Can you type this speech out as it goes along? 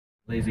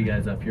Lazy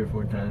guys up here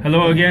 4 times.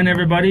 Hello again,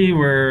 everybody.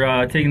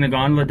 We're taking the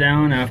gondola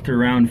down after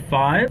round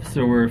 5,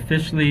 so we're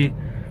officially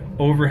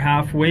over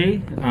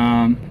halfway.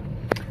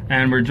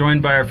 And we're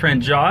joined by our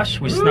friend Josh.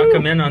 We snuck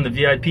him in on the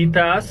VIP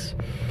pass.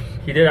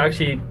 He did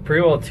actually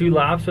pretty well 2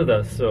 laps with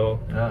us, so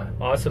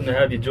awesome to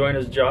have you join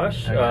us,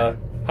 Josh.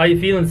 How you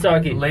feeling,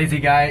 Saki? Lazy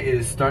guy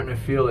is starting to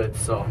feel it,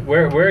 so.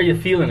 Where are you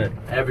feeling it?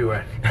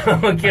 Everywhere.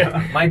 Okay.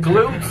 My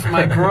glutes,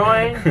 my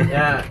groin,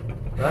 yeah.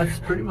 That's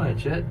pretty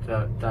much it.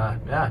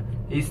 Yeah,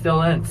 he's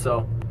still in,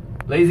 so.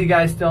 Lazy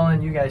guy's still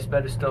in, you guys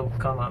better still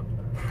come up.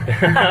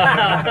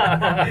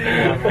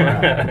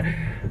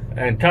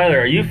 And Tyler,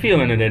 are you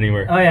feeling it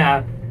anywhere? Oh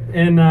yeah,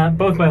 in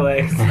both my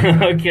legs.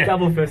 Okay.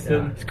 Double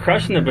fisted. He's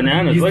crushing the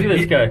bananas. Look at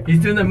this guy. He's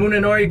doing the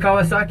Munenori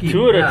Kawasaki.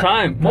 2 at a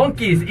time.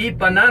 Monkeys eat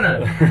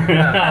bananas.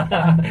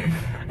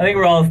 I think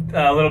we're all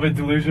a little bit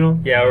delusional.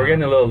 Yeah, we're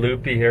getting a little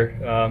loopy here.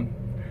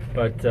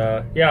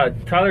 Yeah,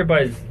 Tyler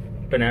buys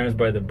bananas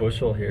by the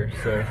bushel here.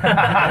 So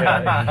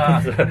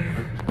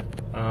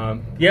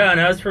yeah, and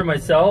as for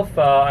myself,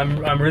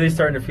 I'm really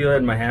starting to feel it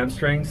in my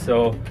hamstrings.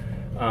 So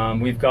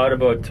we've got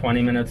about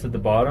 20 minutes at the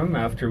bottom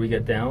after we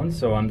get down.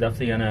 So I'm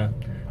definitely gonna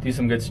do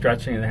some good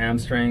stretching of the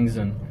hamstrings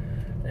and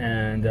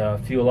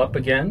fuel up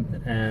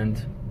again.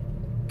 And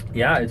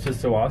yeah, it's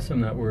just so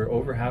awesome that we're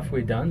over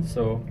halfway done.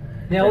 So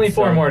yeah, only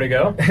 4 more to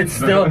go. It's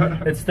still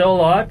a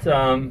lot.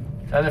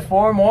 Either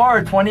 4 more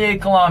or 28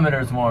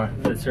 kilometers more.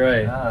 That's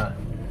right.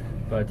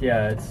 But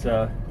yeah, it's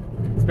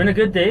been a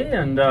good day,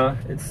 and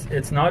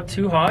it's not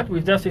too hot.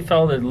 We've definitely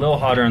felt it a little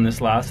hotter on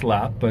this last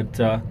lap, but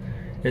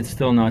it's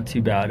still not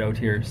too bad out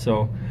here.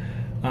 So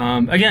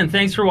again,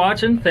 thanks for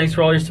watching. Thanks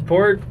for all your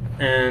support.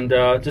 And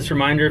just a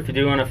reminder, if you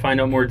do want to find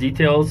out more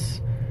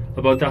details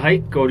about the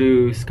hike, go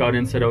to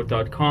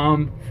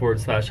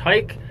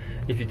scottinsideout.com/hike.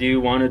 If you do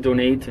want to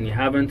donate and you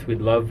haven't,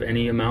 we'd love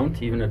any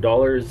amount. Even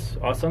 $1 is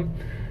awesome.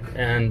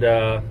 And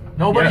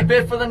nobody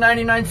bid for the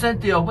 99-cent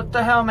deal. What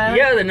the hell, man?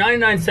 Yeah, the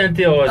 99-cent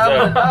deal was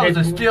that was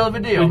a steal of a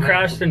deal. We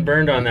crashed and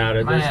burned on that.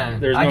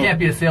 There's I can't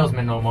be a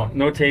salesman no more.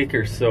 No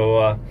takers.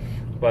 So,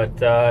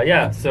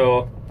 yeah.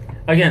 So,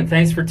 again,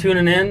 thanks for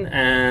tuning in,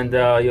 and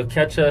you'll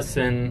catch us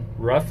in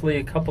roughly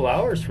a couple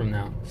hours from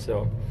now.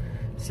 So,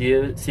 see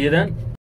you then.